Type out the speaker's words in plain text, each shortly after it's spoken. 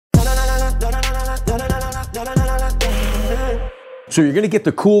So you're going to get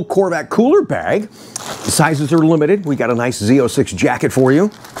the cool Corvette cooler bag. The sizes are limited. We got a nice Z06 jacket for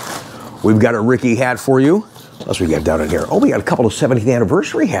you. We've got a Ricky hat for you. What else we got down in here? Oh, we got a couple of 70th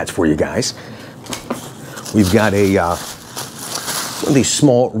anniversary hats for you guys. We've got a one of these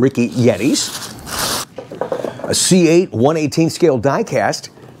small Ricky Yetis. A C8 1/18 scale die cast.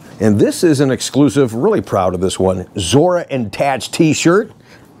 And this is an exclusive, really proud of this one, Zora and Tatch t-shirt.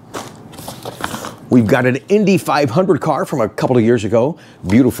 We've got an Indy 500 car from a couple of years ago.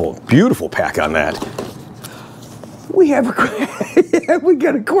 Beautiful, beautiful pack on that. We have a, we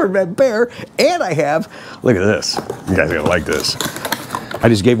got a Corvette Bear, and I have, look at this. You guys are gonna like this. I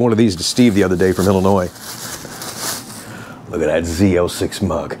just gave one of these to Steve the other day from Illinois. Look at that Z06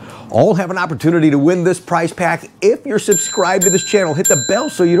 mug. All have an opportunity to win this prize pack if you're subscribed to this channel. Hit the bell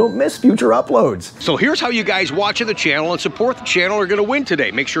so you don't miss future uploads. So here's how you guys watching the channel and support the channel are gonna win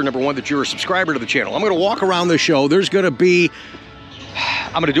today. Make sure, number one, that you're a subscriber to the channel. I'm gonna walk around the show. There's gonna be,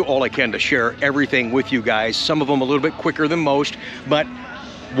 I'm gonna do all I can to share everything with you guys. Some of them a little bit quicker than most, but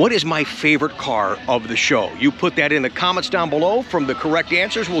what is my favorite car of the show? You put that in the comments down below. From the correct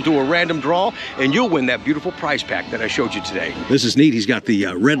answers, we'll do a random draw, and you'll win that beautiful prize pack that I showed you today. This is neat. He's got the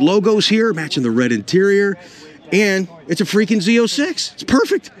red logos here, matching the red interior, and it's a freaking Z06. It's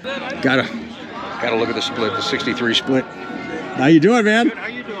perfect. Gotta look at the split, the 63 split. How you doing, man? Good. How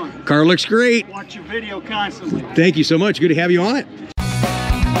you doing? Car looks great. Watch your video constantly. Thank you so much. Good to have you on it.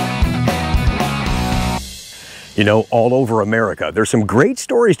 You know, all over America, there's some great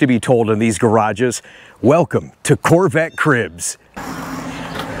stories to be told in these garages. Welcome to Corvette Cribs.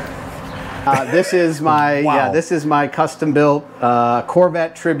 This is my Wow. this is my custom built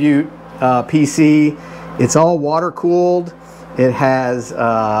Corvette Tribute PC. It's all water cooled. It has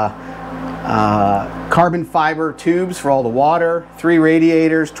carbon fiber tubes for all the water, 3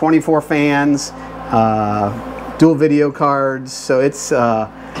 radiators, 24 fans, dual video cards. So it's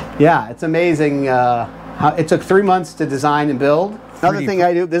yeah, it's amazing. It took 3 months to design and build. Another thing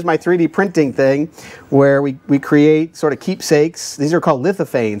I do, this is my 3D printing thing, where we create sort of keepsakes. These are called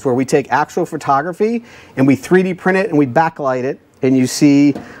lithophanes, where we take actual photography and we 3D print it and we backlight it, and you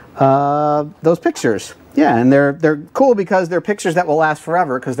see those pictures. Yeah, and they're cool because they're pictures that will last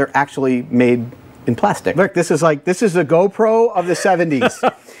forever because they're actually made in plastic. Look, this is a GoPro of the 70s.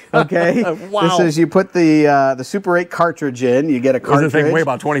 Okay. Wow. This is, you put the Super 8 cartridge in, you get a cartridge. Does the thing weigh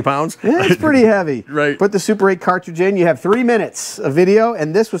about 20 pounds? Yeah, it's pretty heavy. Right. Put the Super 8 cartridge in, you have 3 minutes of video,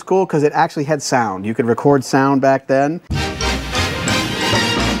 and this was cool because it actually had sound. You could record sound back then.